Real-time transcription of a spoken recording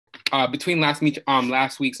between last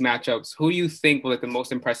week's matchups, who you think was like the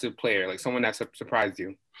most impressive player, like someone that surprised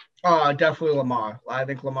you? Definitely Lamar. I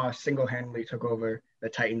think Lamar single-handedly took over the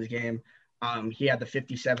Titans game. He had the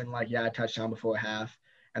 57 yard touchdown before half,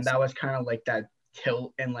 and that was kind of like that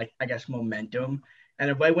tilt and like I guess momentum.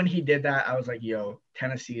 And right when he did that, I was like, "Yo,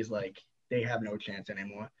 Tennessee is like they have no chance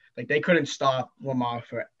anymore. Like they couldn't stop Lamar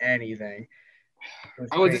for anything."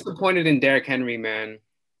 I was disappointed in Derrick Henry, man.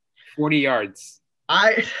 40 yards.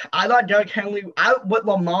 I thought Derrick Henry. What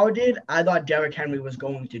Lamar did, I thought Derrick Henry was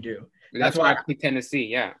going to do. That's why I picked Tennessee.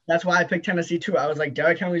 Yeah. That's why I picked Tennessee too. I was like,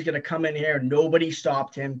 Derrick Henry's gonna come in here. Nobody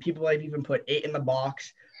stopped him. People have even put 8 in the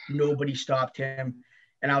box. Nobody stopped him.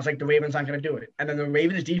 And I was like, the Ravens aren't gonna do it. And then the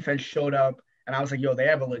Ravens defense showed up, and I was like, yo, they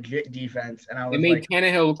have a legit defense. And I was They made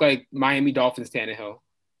Tannehill look like Miami Dolphins Tannehill.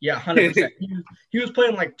 Yeah, 100%. He was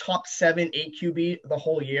playing like top 7, 8 QB the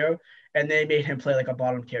whole year, and they made him play like a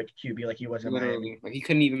bottom tier QB, like he wasn't Miami. Like he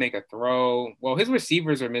couldn't even make a throw. Well, his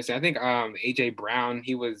receivers are missing. I think AJ Brown,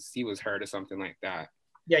 he was hurt or something like that.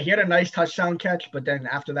 Yeah, he had a nice touchdown catch, but then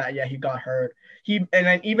after that, yeah, he got hurt. And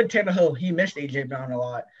then even Tannehill, he missed AJ Brown a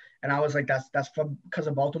lot, and I was like, that's because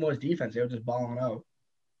of Baltimore's defense. They were just balling out.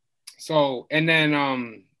 So, and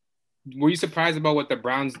then were you surprised about what the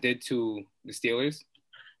Browns did to the Steelers?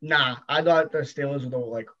 Nah, I thought the Steelers were the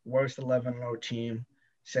like worst 11-0 team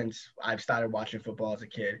since I've started watching football as a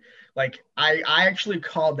kid. Like I actually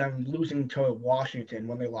called them losing to Washington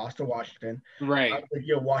when they lost to Washington. Right. I was like,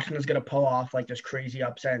 yo, Washington's gonna pull off like this crazy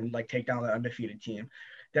upset and like take down the undefeated team.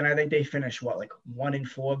 Then I think they finished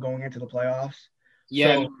 1-4 going into the playoffs.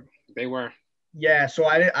 Yeah, so, they were. Yeah, so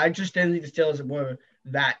I just didn't think the Steelers were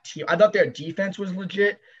that team. I thought their defense was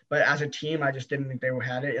legit, but as a team, I just didn't think they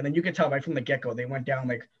had it. And then you could tell right from the get-go, they went down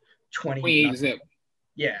like 20. Zip.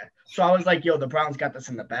 Yeah. So I was like, yo, the Browns got this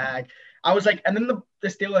in the bag. I was like, and then the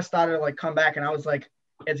Steelers started to like come back, and I was like,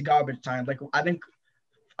 it's garbage time. Like I think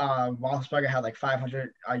Roethlisberger had like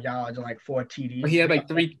 500 yards and like 4 TDs. He had like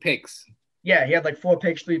 3 picks. Yeah, he had like 4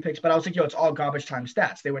 picks, 3 picks. But I was like, yo, it's all garbage time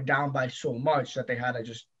stats. They were down by so much that they had to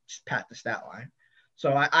just pat the stat line.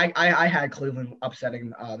 So I had Cleveland upsetting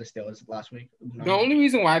the Steelers last week. The only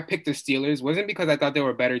reason why I picked the Steelers wasn't because I thought they were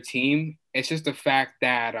a better team. It's just the fact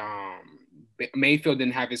that Mayfield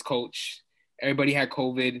didn't have his coach. Everybody had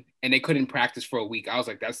COVID, and they couldn't practice for a week. I was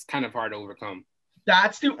like, that's kind of hard to overcome.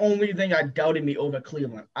 That's the only thing that doubted me over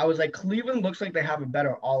Cleveland. I was like, Cleveland looks like they have a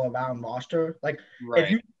better all-around roster. Like,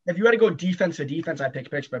 right. if you had to go defense to defense, I picked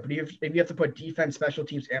Pittsburgh. But if you have to put defense, special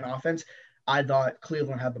teams, and offense, I thought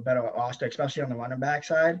Cleveland had the better roster, especially on the running back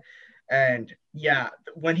side. And yeah,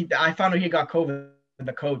 when I found out he got COVID,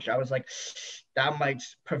 the coach, I was like, that might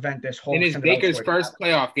prevent this whole. And it's Baker's first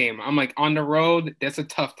playoff game. I'm like, on the road, that's a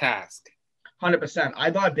tough task. 100%. I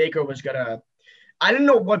thought Baker was gonna. I didn't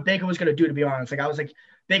know what Baker was gonna do, to be honest. Like I was like,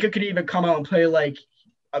 Baker could even come out and play like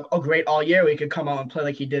a great all year. Or he could come out and play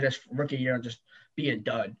like he did his rookie year and just be a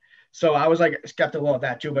dud. So I was like skeptical of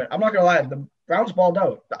that too. But I'm not gonna lie, the Browns balled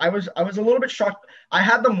out. I was a little bit shocked. I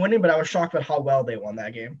had them winning, but I was shocked at how well they won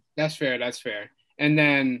that game. That's fair. And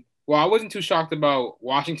then, well, I wasn't too shocked about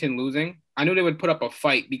Washington losing. I knew they would put up a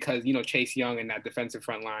fight because, Chase Young and that defensive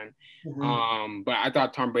front line. Mm-hmm. But I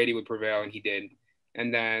thought Tom Brady would prevail, and he did.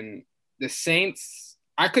 And then the Saints,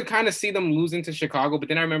 I could kind of see them losing to Chicago, but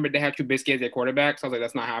then I remembered they had Trubisky as their quarterback, so I was like,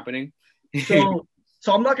 that's not happening.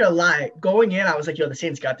 So I'm not gonna lie. Going in, I was like, yo, the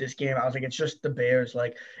Saints got this game. I was like, it's just the Bears.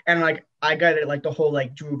 And I got it, like the whole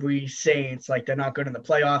Drew Brees Saints, they're not good in the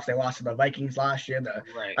playoffs. They lost to the Vikings last year.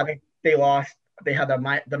 Right. I think they lost. They had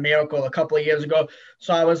the miracle a couple of years ago.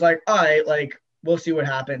 So I was like, all right, we'll see what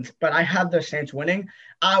happens. But I had the Saints winning.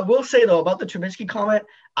 I will say though about the Trubisky comment,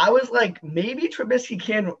 I was like, maybe Trubisky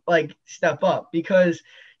can step up because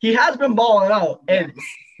he has been balling out and.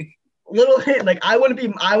 Little hint, I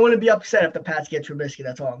wouldn't be upset if the Pats get Trubisky.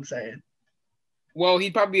 That's all I'm saying. Well,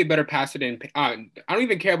 he'd probably be a better passer than I don't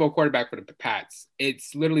even care about quarterback for the Pats.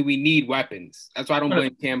 It's literally we need weapons. That's why I don't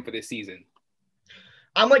blame Cam for this season.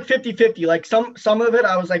 I'm 50-50. Some of it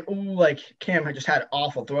I was like, ooh, Cam had just had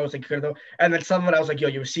awful throws and then some of it I was like, yo,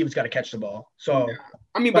 your receiver's got to catch the ball. So yeah.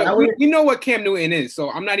 I mean, but we know what Cam Newton is,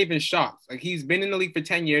 so I'm not even shocked. He's been in the league for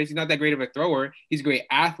 10 years. He's not that great of a thrower. He's a great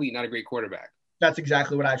athlete, not a great quarterback. That's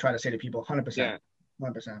exactly what I try to say to people. 100%. Yeah.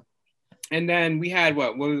 100%. And then we had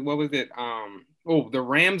what was it? The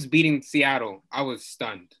Rams beating Seattle. I was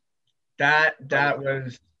stunned. That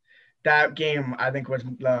game, I think, was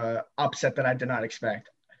the upset that I did not expect.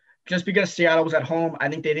 Just because Seattle was at home, I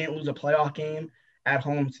think they didn't lose a playoff game at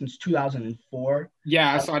home since 2004.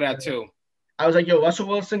 Yeah, I saw that too. I was like, yo, Russell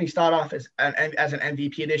Wilson, he started off as an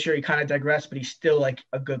MVP this year. He kind of digressed, but he's still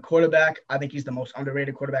a good quarterback. I think he's the most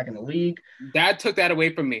underrated quarterback in the league. That took that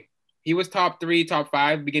away from me. He was top 3, top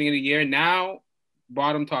 5 beginning of the year. Now,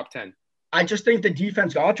 bottom top 10. I just think the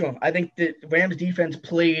defense got to him. I think the Rams defense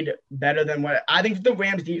played better than what I think the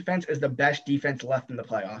Rams defense is the best defense left in the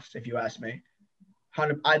playoffs, if you ask me.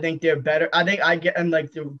 I think they're better. I think I get and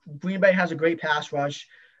like the Green Bay has a great pass rush.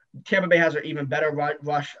 Tampa Bay has an even better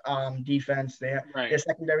rush defense. Their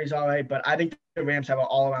secondary is all right, but I think the Rams have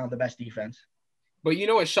all around the best defense. But you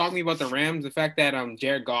know what shocked me about the Rams? The fact that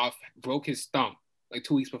Jared Goff broke his thumb like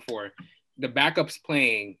 2 weeks before. The backups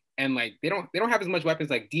playing and like they don't have as much weapons.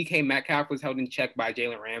 Like DK Metcalf was held in check by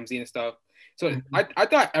Jalen Ramsey and stuff. So I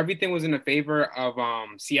thought everything was in the favor of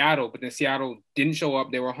Seattle, but then Seattle didn't show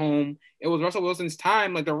up. They were home. It was Russell Wilson's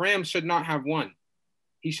time. Like the Rams should not have won.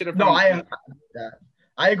 He should have. No,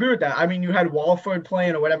 I agree with that. I mean, you had Walford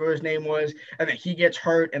playing or whatever his name was, and then he gets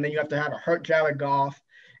hurt, and then you have to have a hurt Jared Goff.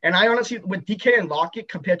 And I honestly, with DK and Lockett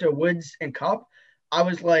compared to Woods and Kupp, I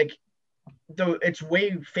was like, it's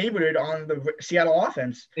way favored on the Seattle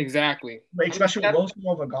offense. Exactly. Like, especially Wilson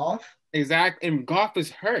over Goff. Exactly. And Goff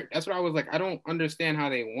is hurt. That's what I was like, I don't understand how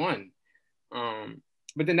they won.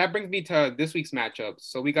 But then that brings me to this week's matchups.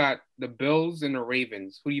 So we got the Bills and the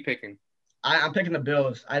Ravens. Who are you picking? I'm picking the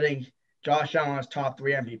Bills. I think Josh Allen is top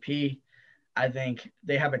 3 MVP. I think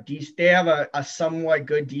they have a somewhat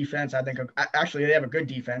good defense. I think actually they have a good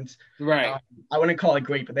defense. Right. I wouldn't call it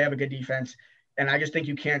great, but they have a good defense. And I just think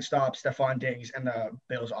you can't stop Stephon Diggs and the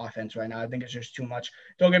Bills offense right now. I think it's just too much.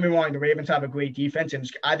 Don't get me wrong. The Ravens have a great defense, and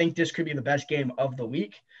I think this could be the best game of the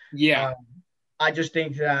week. Yeah. I just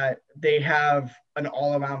think that they have an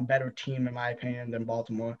all-around better team, in my opinion, than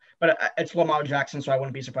Baltimore. But it's Lamar Jackson, so I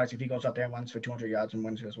wouldn't be surprised if he goes out there and runs for 200 yards and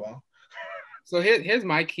wins as well. So here's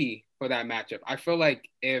my key for that matchup. I feel like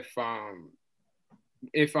if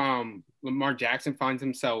Lamar Jackson finds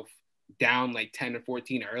himself down like 10 or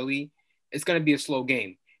 14 early, it's going to be a slow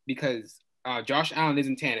game because Josh Allen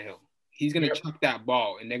isn't Tannehill. He's going to chuck that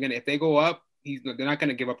ball, and if they go up, they're not going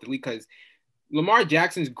to give up the lead because Lamar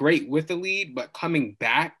Jackson's great with the lead, but coming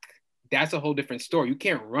back, that's a whole different story. You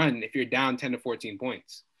can't run if you're down 10 to 14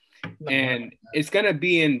 points. And it's going to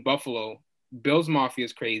be in Buffalo. Bills Mafia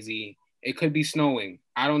is crazy. It could be snowing.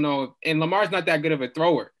 I don't know. And Lamar's not that good of a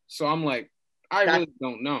thrower. So I'm like, I really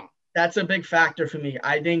don't know. That's a big factor for me.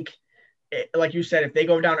 I think, like you said, if they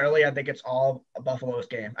go down early, I think it's all Buffalo's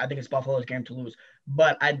game. I think it's Buffalo's game to lose.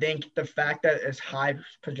 But I think the fact that it's high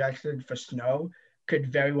projected for snow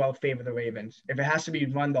could very well favor the Ravens. If it has to be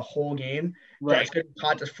run the whole game, it's going to be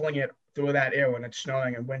hard to fling it through that air when it's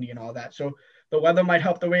snowing and windy and all that. So the weather might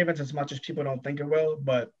help the Ravens as much as people don't think it will.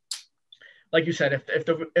 But like you said,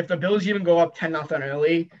 if the Bills even go up 10-0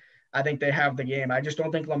 early, I think they have the game. I just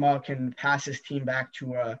don't think Lamar can pass his team back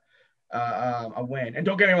to a win. And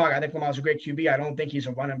don't get me wrong, I think Lamar's a great QB. I don't think he's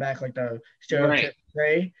a running back like the stereotype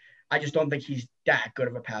say. I just don't think he's that good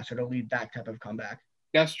of a passer to lead that type of comeback.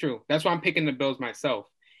 That's true. That's why I'm picking the Bills myself.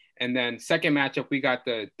 And then second matchup, we got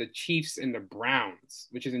the Chiefs and the Browns,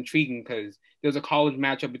 which is intriguing because there's a college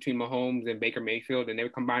matchup between Mahomes and Baker Mayfield, and they were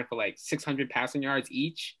combined for like 600 passing yards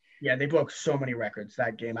each. Yeah, they broke so many records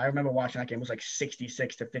that game. I remember watching that game. It was like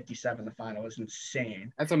 66-57 the final. It was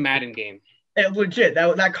insane. That's a Madden game. Legit.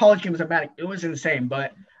 That college game was a Madden. It was insane.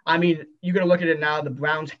 But, I mean, you're going to look at it now. The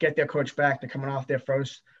Browns get their coach back. They're coming off their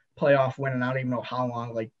first playoff win, and I don't even know how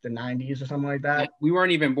long, like the 90s or something like that. We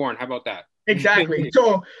weren't even born. How about that? Exactly.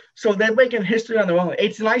 So they're making history on their own.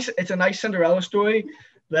 It's a nice Cinderella story.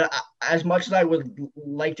 But as much as I would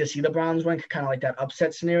like to see the Browns win, kind of like that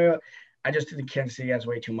upset scenario, I just think Kansas City has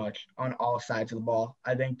way too much on all sides of the ball.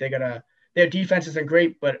 I think their defense isn't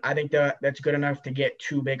great, but I think that's good enough to get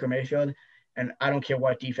to Baker Mayfield. And I don't care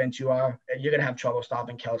what defense you are, you're gonna have trouble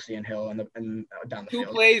stopping Kelsey and Hill and down the field.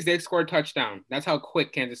 2 plays, they scored a touchdown. That's how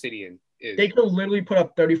quick Kansas City is. They could literally put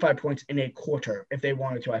up 35 points in a quarter if they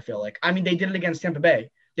wanted to. I feel like. I mean, they did it against Tampa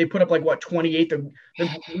Bay. They put up like 28.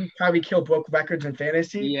 Probably broke records in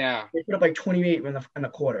fantasy. Yeah, they put up like 28 in the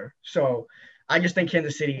quarter. So I just think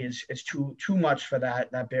Kansas City is too much for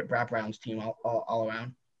that Brad Brown's team all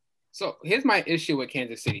around. So here's my issue with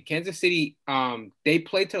Kansas City. Kansas City, they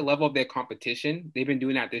play to the level of their competition. They've been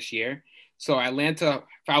doing that this year. So Atlanta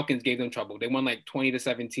Falcons gave them trouble. They won like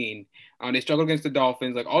 20-17. They struggled against the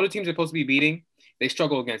Dolphins. Like all the teams they're supposed to be beating, they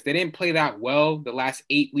struggle against. They didn't play that well the last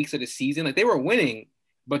 8 weeks of the season. Like they were winning,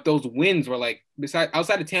 but those wins were like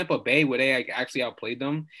outside of Tampa Bay, where they actually outplayed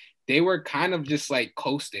them, they were kind of just like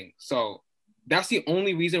coasting. So that's the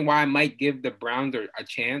only reason why I might give the Browns a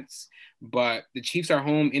chance. But the Chiefs are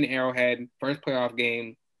home in Arrowhead, first playoff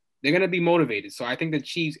game. They're going to be motivated. So I think the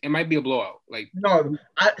Chiefs, it might be a blowout. No,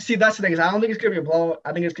 that's the thing. I don't think it's going to be a blowout.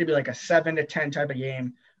 I think it's going to be like a 7-10 type of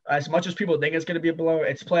game. As much as people think it's going to be a blowout,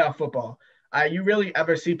 it's playoff football. You really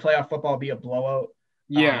ever see playoff football be a blowout?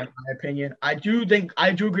 Yeah. In my opinion, I do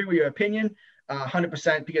agree with your opinion,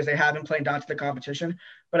 100% because they haven't played down to the competition.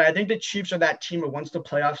 But I think the Chiefs are that team where once the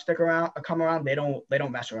playoffs come around, they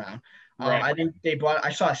don't mess around. Right. I think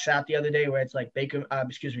I saw a stat the other day where it's like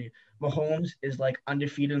Mahomes is like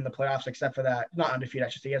undefeated in the playoffs except for that, not undefeated, I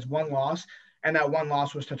should say. He has one loss, and that one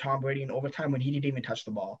loss was to Tom Brady in overtime when he didn't even touch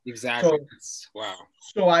the ball. Exactly. So, Wow.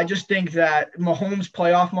 so I just think that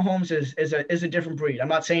Mahomes is a different breed. I'm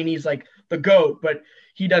not saying he's like the GOAT, but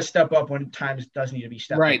he does step up when times does need to be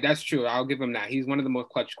stepped up. Right, that's true. I'll give him that. He's one of the most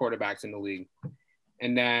clutch quarterbacks in the league.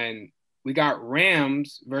 And then we got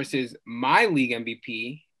Rams versus my league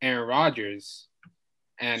MVP, Aaron Rodgers.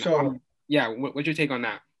 And So yeah, what's your take on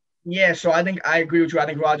that? yeah, so I think I agree with you. I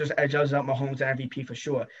think Rodgers edges out Mahomes and MVP for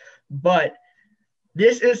sure. But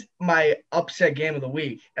this is my upset game of the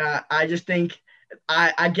week. I just think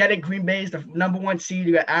I get it. Green Bay is the number one seed.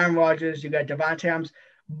 You got Aaron Rodgers, you got Devontae Adams,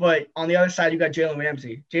 but on the other side you got Jalen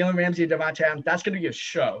Ramsey. Jalen Ramsey and Devontae Adams. That's going to be a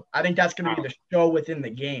show. I think that's going to be the show within the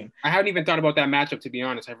game. I haven't even thought about that matchup, to be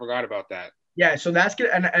honest. I forgot about that. Yeah, so that's good.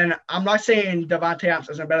 And I'm not saying Devontae Adams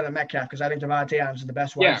isn't better than Metcalf because I think Devontae Adams is the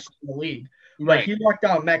best wide receiver in the league. But he locked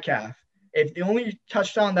down Metcalf. If the only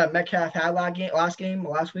touchdown that Metcalf had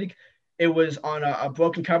last week, it was on a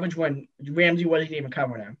broken coverage when Ramsey wasn't even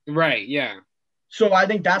covering him. Right, yeah. So I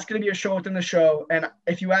think that's going to be a show within the show. And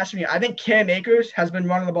if you ask me, I think Cam Akers has been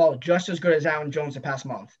running the ball just as good as Aaron Jones the past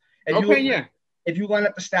month. If you line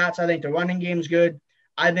up the stats, I think the running game is good.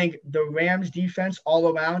 I think the Rams defense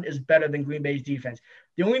all around is better than Green Bay's defense.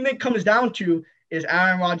 The only thing it comes down to is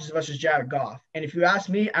Aaron Rodgers versus Jared Goff. And if you ask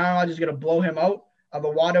me, Aaron Rodgers is going to blow him out of the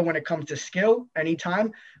water when it comes to skill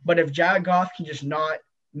anytime. But if Jared Goff can just not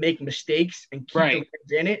make mistakes and keep the Rams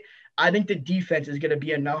in it, I think the defense is going to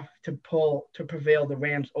be enough to prevail the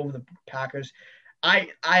Rams over the Packers. I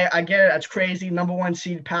get it. That's crazy. Number one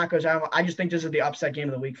seed Packers. I just think this is the upset game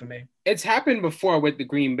of the week for me. It's happened before with the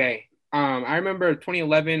Green Bay. I remember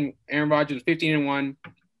 2011, Aaron Rodgers was 15-1.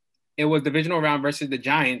 It was divisional round versus the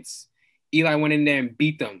Giants. Eli went in there and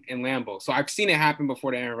beat them in Lambeau. So I've seen it happen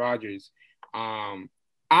before to Aaron Rodgers.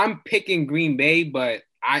 I'm picking Green Bay, but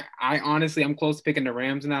I honestly, I'm close to picking the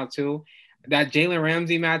Rams now too. That Jalen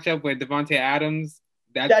Ramsey matchup with Devontae Adams,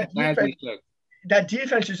 that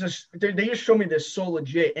defense is just, they just show me they're so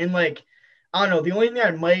legit. And like, I don't know, the only thing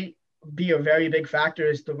that might be a very big factor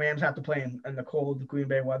is the Rams have to play in the cold Green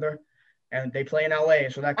Bay weather. And they play in LA,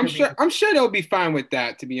 so that could I'm sure they'll be fine with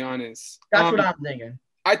that, to be honest. That's what I'm thinking.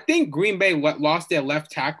 I think Green Bay lost their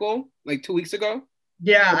left tackle like 2 weeks ago.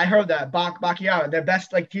 Yeah, I heard that. Bakhtiari, their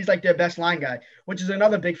best, he's like their best line guy, which is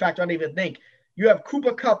another big factor I didn't even think. You have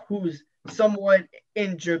Cooper Kupp, who's somewhat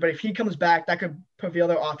injured, but if he comes back, that could prevail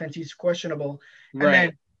their offense. He's questionable. And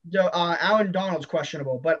then Aaron Donald's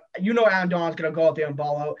questionable, but Aaron Donald's going to go out there and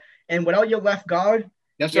ball out. And without your left guard.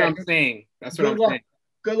 That's what I'm saying.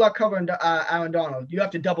 Good luck covering Aaron Donald. You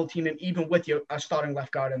have to double team him even with your starting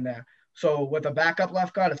left guard in there. So with a backup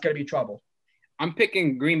left guard, it's going to be trouble. I'm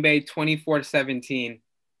picking Green Bay 24-17.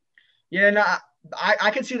 Yeah, no,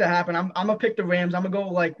 I can see that happen. I'm going to pick the Rams. I'm going to go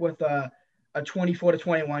like with a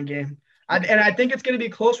 24-21 game. And I think it's going to be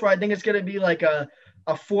close where I think it's going to be like a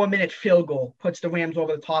 4-minute field goal, puts the Rams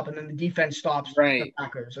over the top, and then the defense stops the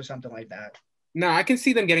Packers or something like that. No, I can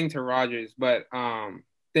see them getting to Rodgers, but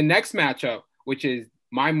the next matchup, which is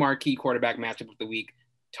my marquee quarterback matchup of the week,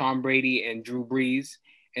 Tom Brady and Drew Brees,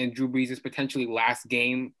 and Drew Brees' potentially last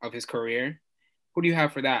game of his career. Who do you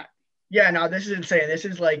have for that? Yeah, no, this is insane. This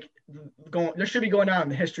is like this should be going down in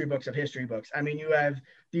the history books of history books. I mean, you have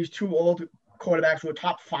these two old quarterbacks who are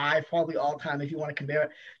top 5 probably all time if you want to compare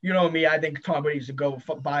it. You know me, I think Tom Brady's a go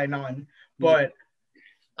by none. But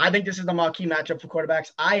I think this is the marquee matchup for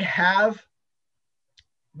quarterbacks. I have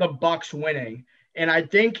the Bucs winning, and I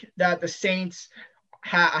think that the Saints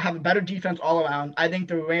have a better defense all around. I think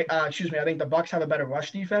the Bucs have a better rush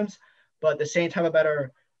defense, but the Saints have a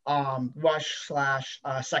better rush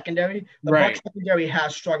 / secondary. The Bucs secondary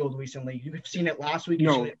has struggled recently. You've seen it last week.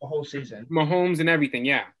 You've seen it the whole season. Mahomes and everything,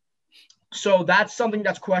 yeah. So that's something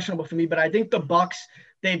that's questionable for me. But I think the Bucs,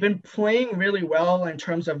 they've been playing really well in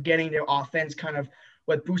terms of getting their offense kind of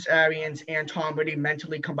with Bruce Arians and Tom Brady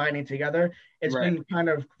mentally combining together. It's been kind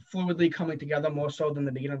of fluidly coming together more so than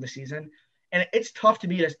the beginning of the season. And it's tough to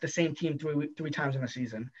beat the same team three times in a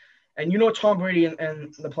season. And Tom Brady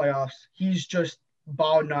in the playoffs, he's just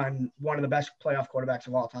bar none one of the best playoff quarterbacks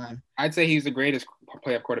of all time. I'd say he's the greatest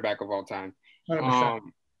playoff quarterback of all time. 100%.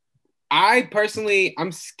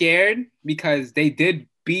 I'm scared because they did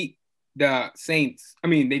beat the Saints. I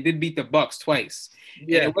mean, they did beat the Bucks twice. And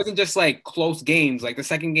Yeah. it wasn't just like close games. Like the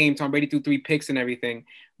second game, Tom Brady threw 3 picks and everything.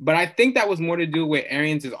 But I think that was more to do with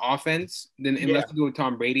Arians' offense than and less Yeah. to do with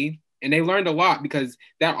Tom Brady. And they learned a lot because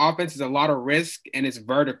that offense is a lot of risk and it's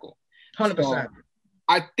vertical. So 100%.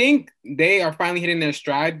 I think they are finally hitting their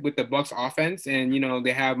stride with the Bucks offense. And,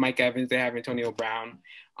 they have Mike Evans, they have Antonio Brown.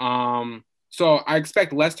 So I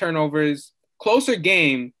expect less turnovers, closer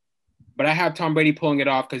game, but I have Tom Brady pulling it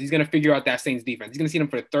off because he's going to figure out that Saints defense. He's going to see them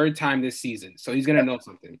for the third time this season. So he's going to know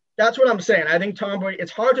something. That's what I'm saying. I think Tom Brady,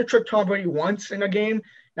 it's hard to trick Tom Brady once in a game.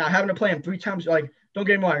 Now, having to play him 3 times, like, don't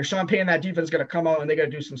get me wrong, Sean Payton, that defense is going to come out and they're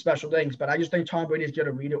going to do some special things. But I just think Tom Brady is going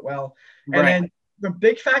to read it well. And Right. then the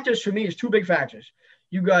big factors for me is 2 big factors.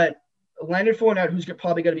 You got Leonard Fournette, who's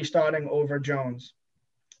probably going to be starting over Jones.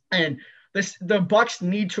 And the Bucks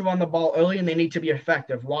need to run the ball early and they need to be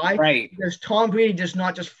effective. Why? Right. Because Tom Brady does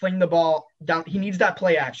not just fling the ball down. He needs that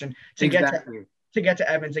play action to get to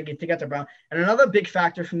Evans and to get to Brown. And another big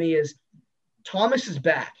factor for me is Thomas is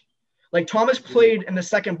back. Like Thomas played in the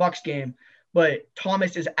second Bucks game, but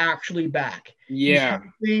Thomas is actually back. Yeah. I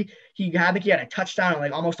think he had a touchdown,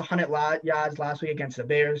 like almost 100 yards last week against the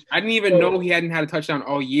Bears. I didn't even know he hadn't had a touchdown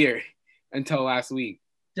all year until last week.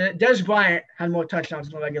 Des Bryant had more touchdowns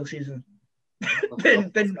in the regular season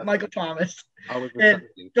than Michael Thomas. And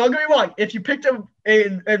don't get me wrong, if you picked him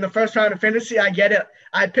in the first round of fantasy, I get it.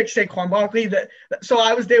 I picked Saquon Barkley, so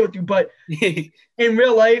I was there with you. But in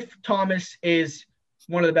real life, Thomas is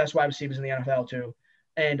one of the best wide receivers in the NFL too.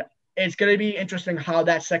 And it's going to be interesting how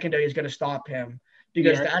that secondary is going to stop him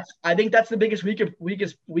because I think that's the biggest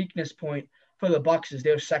weakness point for the Bucs is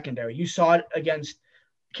their secondary. You saw it against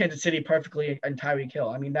Kansas City perfectly and Tyreek Hill.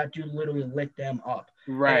 I mean, that dude literally lit them up.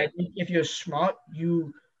 Right. And I think if you're smart,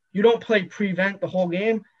 you don't play prevent the whole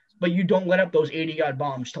game, but you don't let up those 80-yard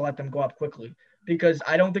bombs to let them go up quickly. Because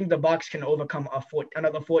I don't think the Bucs can overcome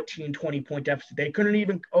another 14, 20-point deficit. They couldn't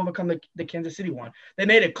even overcome the Kansas City one. They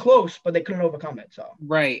made it close, but they couldn't overcome it. So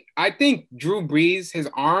right. I think Drew Brees, his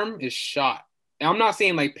arm is shot. And I'm not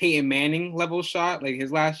saying like Peyton Manning level shot like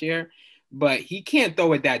his last year, but he can't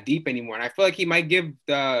throw it that deep anymore. And I feel like he might give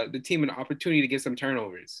the team an opportunity to get some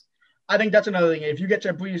turnovers. I think that's another thing. If you get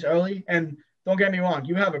to Brees early, and don't get me wrong,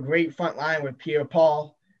 you have a great front line with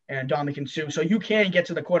Pierre-Paul and Dominican Sue. So you can get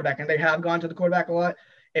to the quarterback, and they have gone to the quarterback a lot.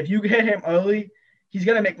 If you hit him early, he's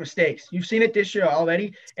going to make mistakes. You've seen it this year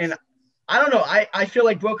already. And I don't know. I feel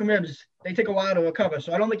like broken ribs, they take a while to recover.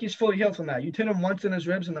 So I don't think he's fully healed from that. You hit him once in his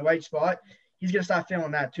ribs in the right spot, he's going to start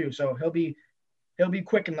feeling that too. So he'll be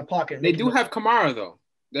quick in the pocket. They do have Kamara, though.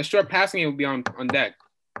 The short passing game will be on deck.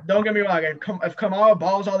 Don't get me wrong. If Kamara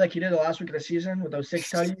balls all like he did the last week of the season with those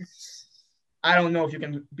 6 tutties, I don't know if you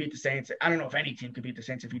can beat the Saints. I don't know if any team could beat the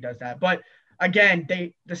Saints if he does that. But again,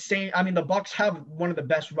 the Bucs have one of the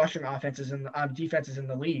best rushing offenses and defenses in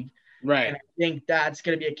the league. Right. And I think that's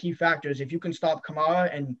going to be a key factor is if you can stop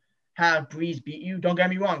Kamara and have Brees beat you. Don't get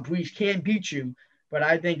me wrong, Brees can beat you, but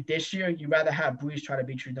I think this year you'd rather have Brees try to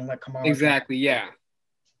beat you than let Kamara. Exactly. Yeah.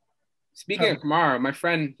 Speaking of Kamara, my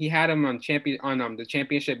friend, he had him on the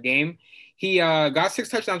championship game. He got 6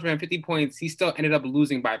 touchdowns for him, 50 points. He still ended up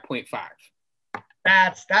losing by 0.5.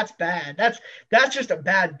 That's bad. That's just a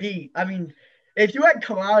bad beat. I mean, if you had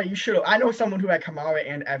Kamara, you should have. I know someone who had Kamara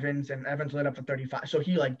and Evans lit up for 35, so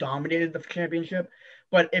he like dominated the championship.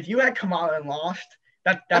 But if you had Kamara and lost,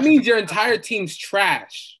 that means your entire team's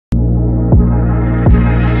trash.